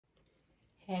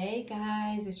Hey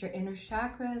guys, it's your inner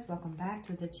chakras. Welcome back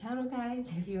to the channel,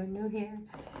 guys. If you are new here,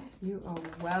 you are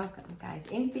welcome, guys.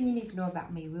 Anything you need to know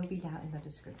about me will be down in the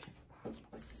description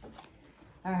box.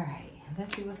 All right,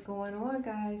 let's see what's going on,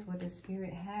 guys. What does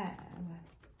Spirit have?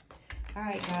 All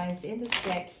right, guys, in this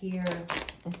deck here,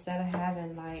 instead of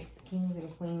having like kings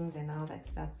and queens and all that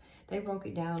stuff, they broke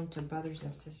it down to brothers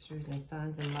and sisters and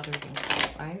sons and mothers and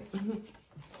stuff, right?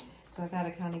 So I got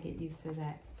to kind of get used to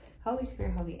that. Holy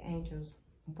Spirit, holy angels,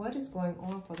 what is going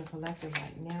on for the collective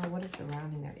right now? What is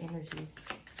surrounding their energies?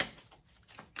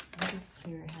 What does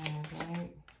Spirit have, right?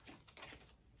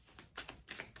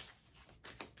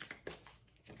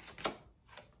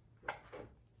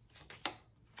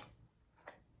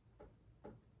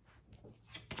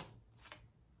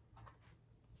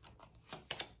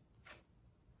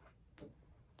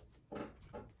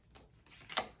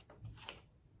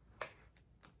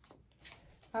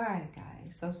 All right,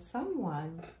 guys. So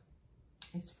someone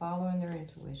is following their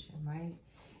intuition, right?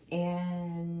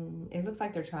 And it looks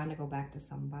like they're trying to go back to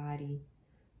somebody.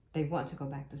 They want to go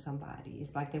back to somebody.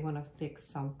 It's like they want to fix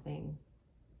something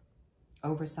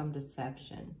over some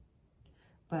deception.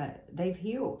 But they've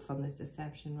healed from this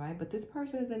deception, right? But this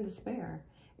person is in despair.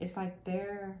 It's like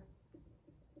they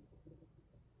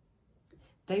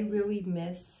really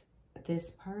miss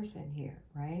this person here,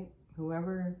 right?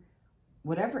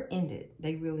 Whatever ended,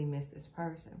 they really miss this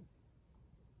person.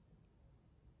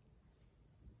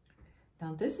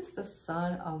 Now, this is the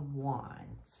Son of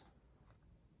Wands.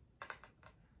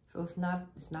 So it's not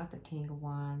the King of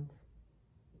Wands.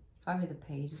 Probably the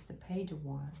Page. It's the Page of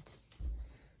Wands.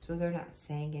 So they're not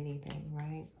saying anything,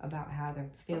 right, about how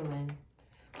they're feeling.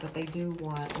 But they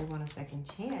want a second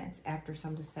chance after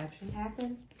some deception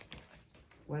happened.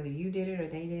 Whether you did it or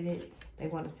they did it, they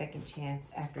want a second chance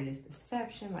after this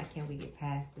deception. Like, can we get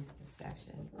past this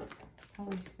deception?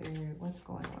 Holy Spirit, what's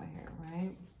going on here,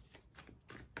 right?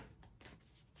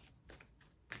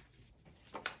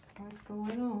 What's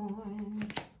going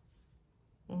on?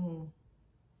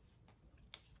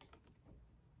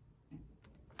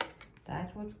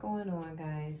 That's what's going on,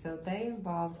 guys. So they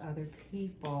involved other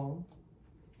people,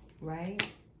 right?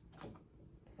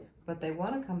 But they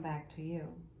want to come back to you.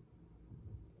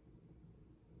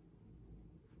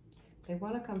 They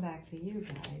want to come back to you,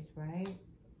 guys, right?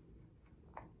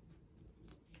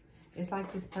 It's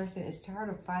like this person is tired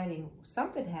of fighting.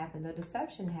 Something happened. The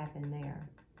deception happened there.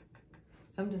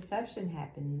 Some deception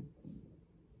happened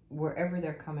wherever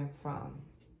they're coming from.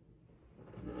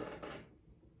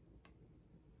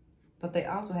 But they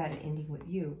also had an ending with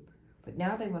you. But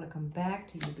now they want to come back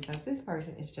to you because this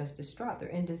person is just distraught. They're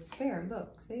in despair.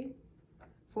 Look, see?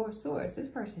 Four of Swords. This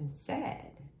person's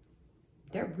sad.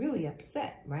 They're really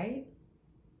upset, right?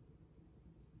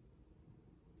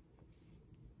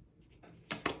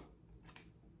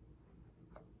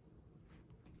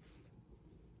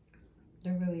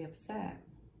 They're really upset.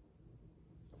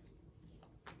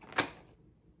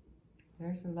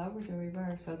 There's the Lovers in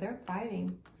reverse. So they're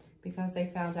fighting because they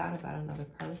found out about another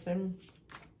person.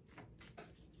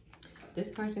 This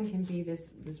person can be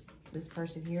this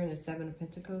person here in the Seven of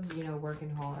Pentacles, you know, working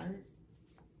hard.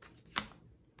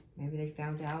 Maybe they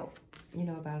found out, you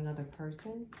know, about another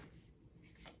person.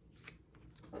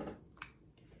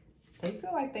 They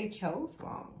feel like they chose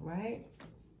wrong, right?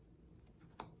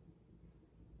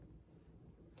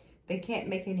 They can't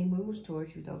make any moves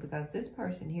towards you, though, because this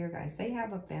person here, guys, they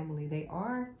have a family. They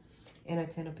are in a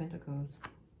Ten of Pentacles.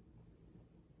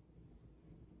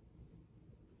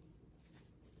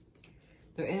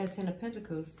 They're in a Ten of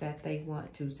Pentacles that they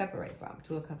want to separate from.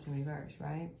 Two of Cups in reverse,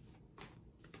 right?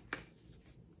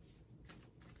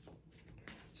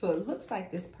 So it looks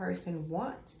like this person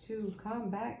wants to come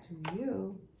back to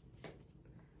you.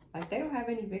 Like they don't have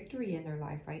any victory in their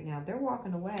life right now. They're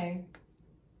walking away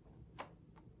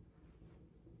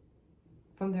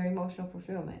from their emotional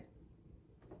fulfillment.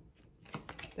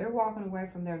 They're walking away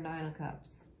from their Nine of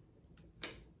Cups.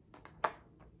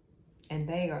 And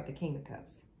they are the King of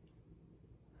Cups.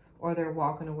 Or they're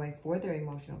walking away for their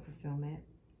emotional fulfillment.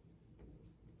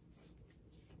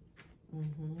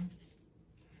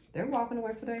 They're walking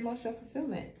away for their emotional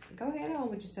fulfillment. Go ahead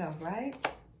on with yourself, right?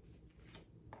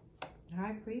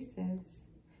 High Priestess.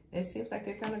 It seems like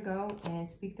they're going to go and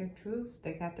speak their truth.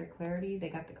 They got their clarity. They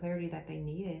got the clarity that they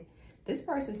needed. This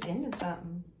person's ending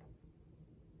something.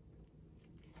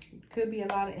 Could be a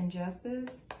lot of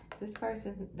injustice. This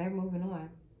person, they're moving on.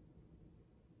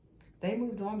 They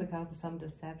moved on because of some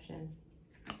deception.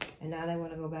 And now they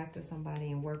want to go back to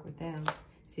somebody and work with them.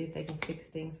 See if they can fix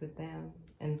things with them.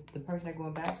 And the person they're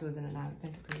going back to is in a Nine of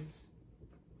Pentacles.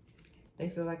 They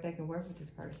feel like they can work with this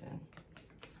person.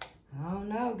 I don't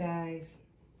know, guys.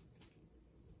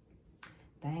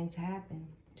 Things happen.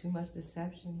 Too much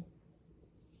deception.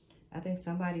 I think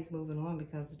somebody's moving on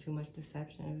because of too much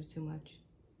deception. It was too much.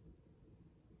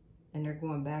 And they're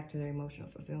going back to their emotional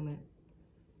fulfillment.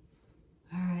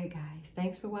 All right, guys.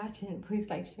 Thanks for watching. Please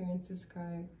like, share, and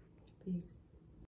subscribe. Peace.